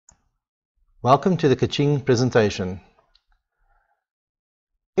Welcome to the Ker-Ching Presentation.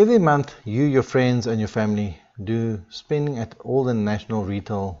 Every month you, your friends and your family do spending at all the national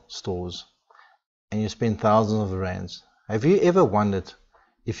retail stores and you spend thousands of rands. Have you ever wondered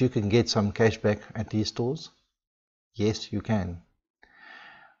if you can get some cash back at these stores? Yes, you can.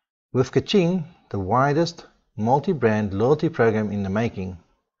 With Ker-Ching, the widest multi-brand loyalty program in the making,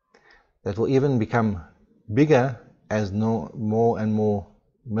 that will even become bigger as more and more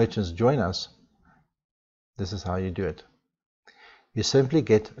merchants join us. This is how you do it. You simply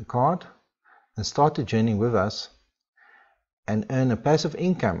get a card and start the journey with us and earn a passive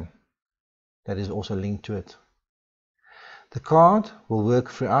income that is also linked to it. The card will work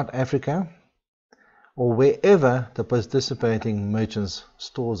throughout Africa or wherever the participating merchants'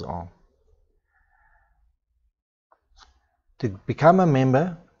 stores are. To become a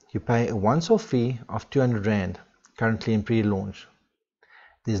member, you pay a once-off fee of 200 Rand, currently in pre-launch.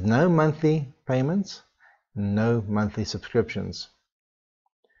 There's no monthly payments, no monthly subscriptions.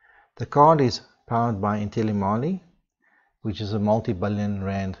 The card is powered by Intellimali, which is a multi-billion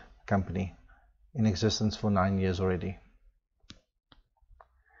Rand company in existence for 9 years already.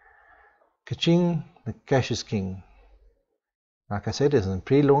 Ker-Ching, the cash is king. Like I said, it's in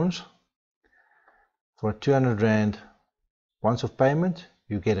pre-launch. For a 200 Rand once-off payment,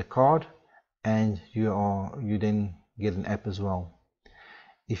 you get a card and you then get an app as well.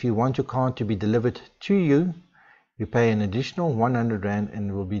 If you want your card to be delivered to you, you pay an additional 100 Rand and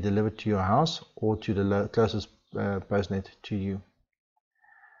it will be delivered to your house or to the closest postnet to you.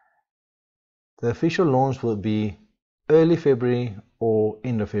 The official launch will be early February or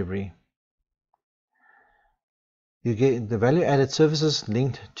end of February. You get the value-added services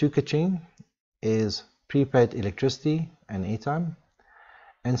linked to Ker-Ching is prepaid electricity and airtime,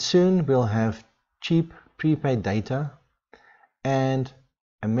 and soon we'll have cheap prepaid data and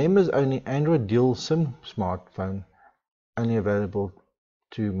a members only Android dual SIM smartphone only available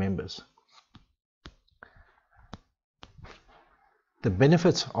to members. The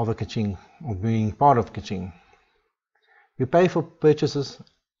benefits of a Ker-Ching or being part of Ker-Ching. You pay for purchases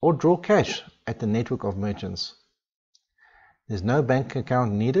or draw cash at the network of merchants. There's no bank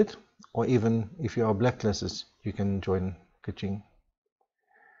account needed, or even if you are blacklisted, you can join Ker-Ching.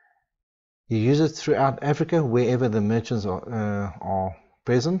 You use it throughout Africa wherever the merchants are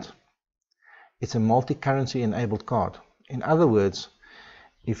present. It's a multi-currency enabled card. In other words,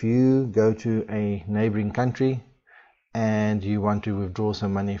 if you go to a neighboring country and you want to withdraw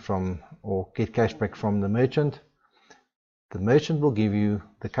some money from or get cash back from the merchant will give you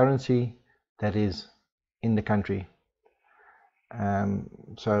the currency that is in the country.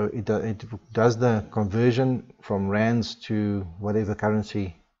 So it does the conversion from rands to whatever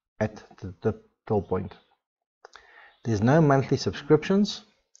currency at the till point. There's no monthly subscriptions,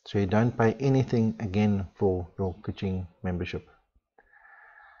 so you don't pay anything again for your Ker-Ching membership.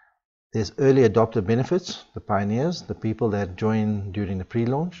 There's early adopter benefits, the pioneers, the people that join during the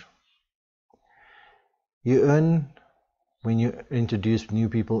pre-launch. You earn when you introduce new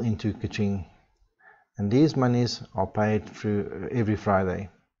people into Ker-Ching, and these monies are paid through every Friday.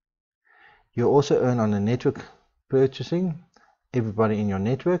 You also earn on the network purchasing. Everybody in your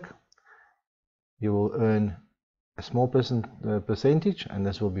network, you will earn a small percentage, and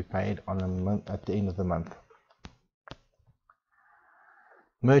this will be paid on a month at the end of the month.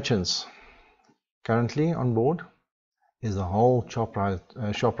 Merchants currently on board is the whole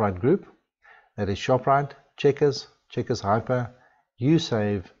Shoprite group. That is Shoprite, Checkers, Checkers Hyper,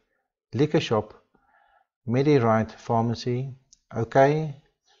 Usave, Liquor Shop, Medirite Pharmacy, OK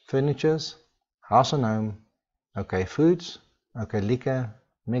Furnitures, House and Home, OK Foods, OK Liquor,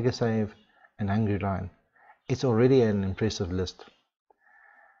 Megasave and Hungry Lion. It's already an impressive list.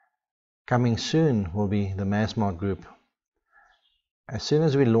 Coming soon will be the Massmart group. As soon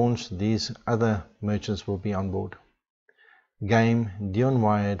as we launch, these other merchants will be on board. Game,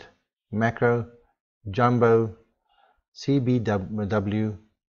 Dion-Wired, Makro, Jumbo, CBW,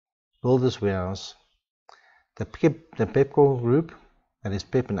 Builders Warehouse, the Pepco group, that is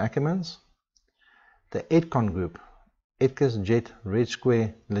Pep and Ackermans, the Edcon group, Edgar's, Jet, Red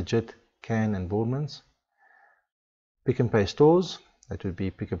Square, Legit, Can and Boardmans, Pick and Pay stores, that would be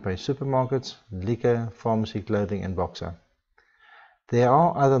Pick and Pay supermarkets, liquor, pharmacy, clothing and Boxer. There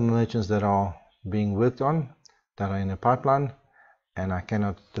are other merchants that are being worked on, that are in the pipeline, and I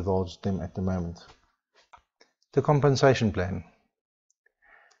cannot divulge them at the moment. The compensation plan.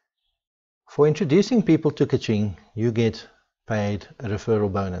 For introducing people to Ker-Ching, you get paid a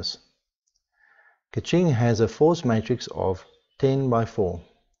referral bonus. Ker-Ching has a force matrix of 10 by 4.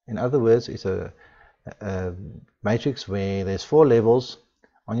 In other words, it's a matrix where there's 4 levels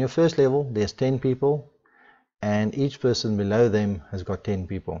On your first level, there's 10 people, and each person below them has got 10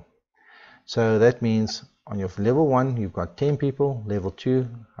 people. So that means on your level 1, you've got 10 people, level 2,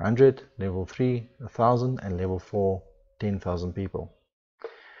 100, level 3, 1,000, and level 4, 10,000 people.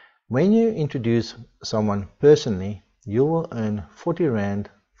 When you introduce someone personally, you will earn 40 Rand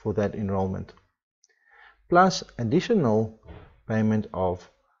for that enrollment, plus additional payment of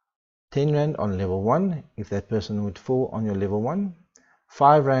 10 Rand on level 1 if that person would fall on your level 1,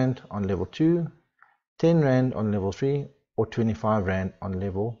 5 Rand on level 2, 10 Rand on level 3, or 25 Rand on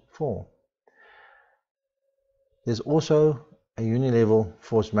level 4. There's also a unilevel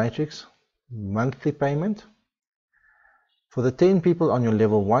force matrix monthly payment. For the 10 people on your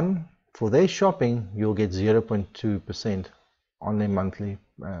level 1, for their shopping, you'll get 0.2% on their monthly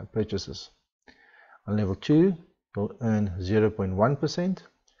purchases. On level 2, you'll earn 0.1%,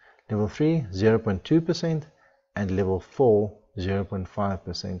 level 3, 0.2%, and level 4,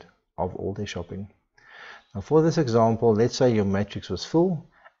 0.5% of all their shopping. Now for this example, let's say your matrix was full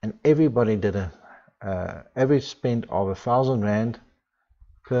and everybody did a average spend of 1,000 Rand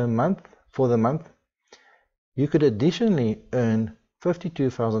per month for the month. You could additionally earn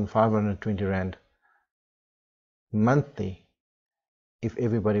 52,520 Rand monthly if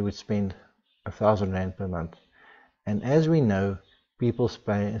everybody would spend 1,000 Rand per month. And as we know, people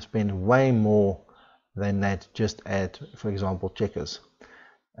spend way more than that just at, for example, Checkers.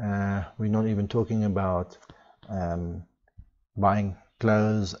 We're not even talking about buying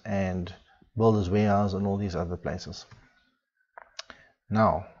clothes and Builders Warehouse and all these other places.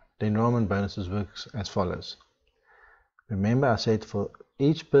 Now, the enrollment bonuses works as follows. Remember, I said for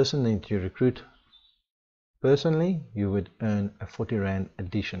each person that you recruit personally, you would earn a 40 Rand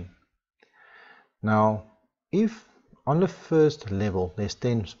addition. Now, if on the first level there's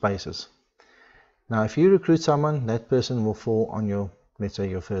 10 spaces, now if you recruit someone, that person will fall on your, let's say,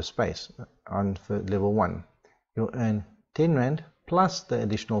 your first space on level 1. You'll earn 10 Rand plus the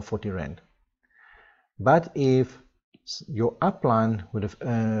additional 40 Rand. But if your upline would have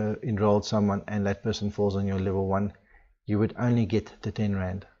enrolled someone and that person falls on your level 1, you would only get the 10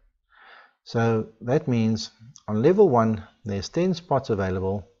 Rand. So that means on level 1 there's 10 spots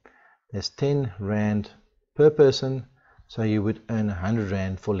available, there's 10 Rand per person, so you would earn 100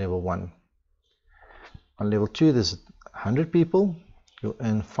 Rand for level 1. On level 2 there's 100 people, you'll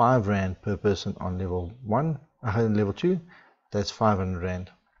earn 5 Rand per person on level 1, level 2, that's 500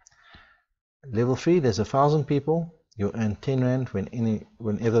 Rand. Level 3 there's 1,000 people, you'll earn 10 Rand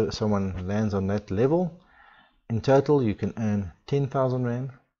whenever someone lands on that level. In total you can earn 10,000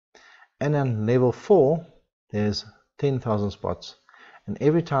 Rand. And on level 4 there's 10,000 spots, and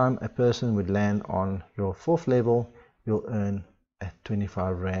every time a person would land on your 4th level, you'll earn a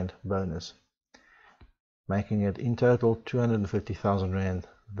 25 Rand bonus, making it in total 250,000 Rand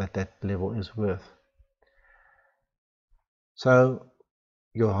that level is worth. So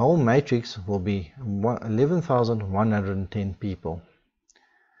your whole matrix will be 11,110 people,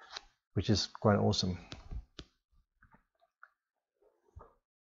 which is quite awesome.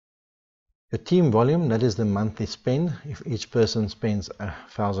 Your team volume, that is the monthly spend, if each person spends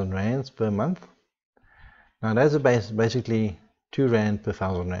 1,000 Rands per month. Now that's basically 2 Rand per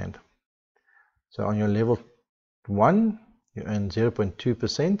 1,000 Rand. So on your level 1, you earn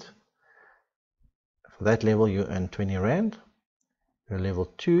 0.2%. For that level, you earn 20 Rand. Your level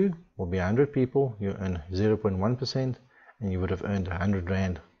 2 will be 100 people, you earn 0.1%, and you would have earned 100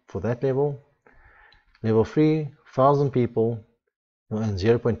 Rand for that level. Level 3, 1,000 people, you earn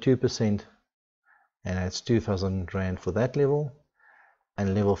 0.2%, and that's 2,000 Rand for that level.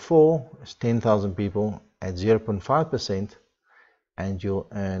 And level 4 is 10,000 people at 0.5%, and you'll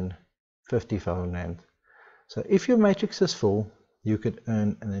earn 50,000 Rand. So if your matrix is full, you could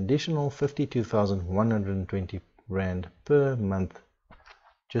earn an additional 52,120 Rand per month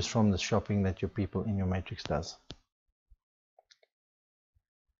just from the shopping that your people in your matrix does.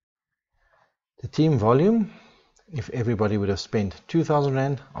 The team volume, if everybody would have spent 2,000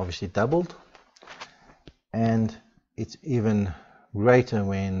 Rand, obviously doubled, and it's even greater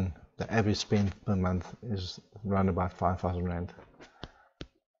when the average spend per month is around about 5,000 Rand.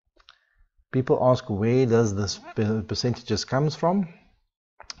 People ask, where does this percentages comes from?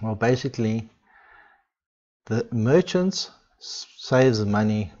 Well, basically the merchants saves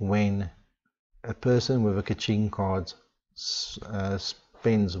money when a person with a Ker-Ching card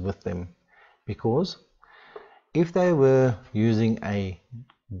spends with them, because if they were using a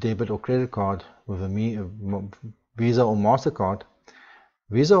debit or credit card with a Visa or MasterCard,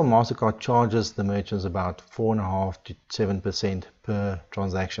 Visa or MasterCard charges the merchants about 4.5% to 7% per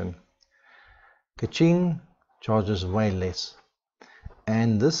transaction. Ker-Ching charges way less,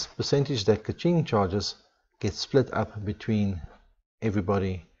 and this percentage that Ker-Ching charges gets split up between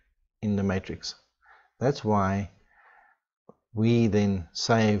everybody in the matrix. That's why we then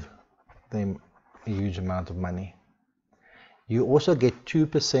save them a huge amount of money. You also get 2%,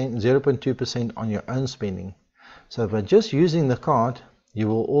 0.2% on your own spending. So by just using the card, you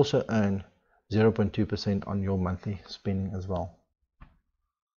will also earn 0.2% on your monthly spending as well.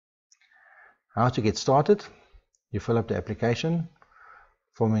 How to get started? You fill up the application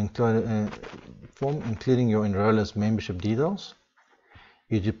form, including your enroller's membership details.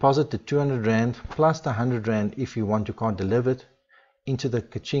 You deposit the 200 Rand plus the 100 Rand if you want your card delivered into the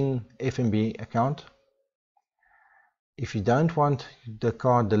Ker-Ching F&B account. If you don't want the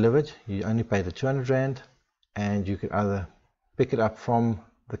card delivered, you only pay the 200 Rand, and you could either pick it up from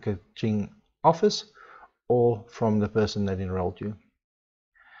the Ker-Ching office or from the person that enrolled you.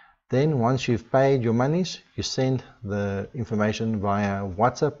 Then once you've paid your monies, you send the information via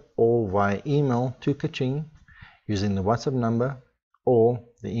WhatsApp or via email to Ker-Ching using the WhatsApp number or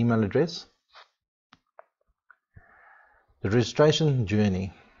the email address. The registration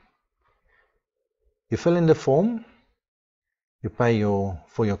journey. You fill in the form, you pay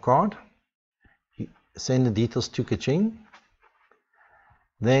for your card, you send the details to Ker-Ching,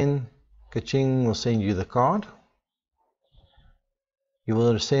 then Ker-Ching will send you the card. You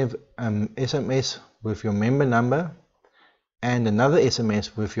will receive an SMS with your member number and another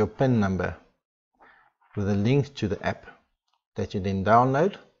SMS with your PIN number with a link to the app that you then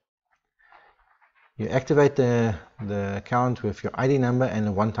download. You activate the account with your ID number and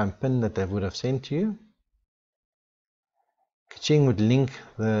a one-time PIN that they would have sent to you. Ker-Ching would link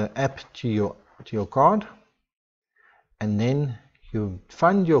the app to your card, and then you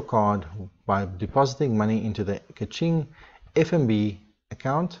fund your card by depositing money into the Ker-Ching F&B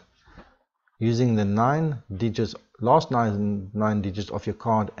account using the last nine digits of your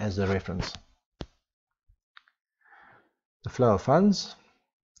card as a reference. The flow of funds.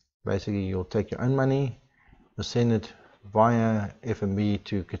 Basically, you'll take your own money, you'll send it via F&B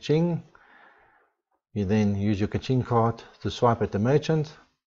to Ker-Ching. You then use your Ker-Ching card to swipe at the merchant.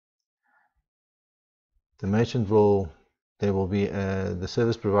 The merchant there will be the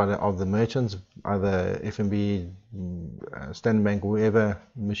service provider of the merchants, either F&B, Standard Bank, whoever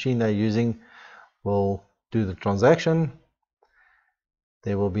machine they're using, will do the transaction.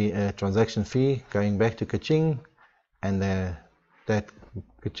 There will be a transaction fee going back to Ker-Ching, and that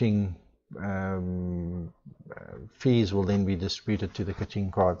Ker-Ching fees will then be distributed to the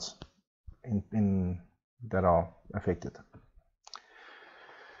Ker-Ching cards that are affected.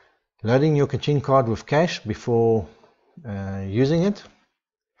 Loading your Ker-Ching card with cash before using it.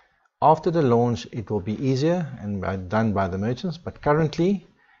 After the launch, it will be easier and done by the merchants, but currently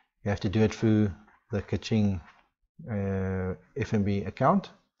you have to do it through the Ker-Ching F&B account.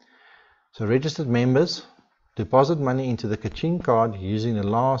 So registered members deposit money into the Ker-Ching card using the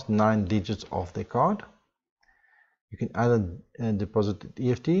last 9 digits of their card. You can either deposit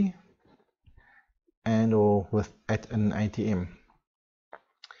EFT and or at an ATM.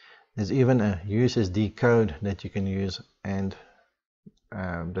 There's even a USSD code that you can use and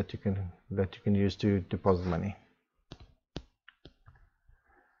that you can use to deposit money.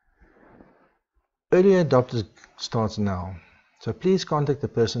 Early adopters starts now. So please contact the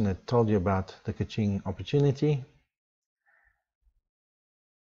person that told you about the Ker-Ching opportunity.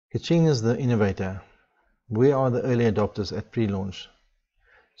 Ker-Ching is the innovator. We are the early adopters at pre-launch.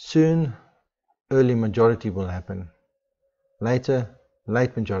 Soon, early majority will happen. Later,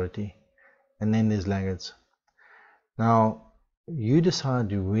 late majority. And then there's laggards. Now, you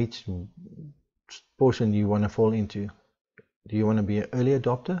decide which portion you want to fall into. Do you want to be an early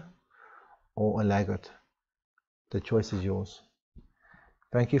adopter or a laggard? The choice is yours.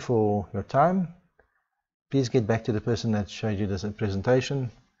 Thank you for your time. Please get back to the person that showed you this presentation,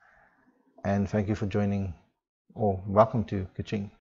 and thank you for joining, or welcome to Ker-Ching.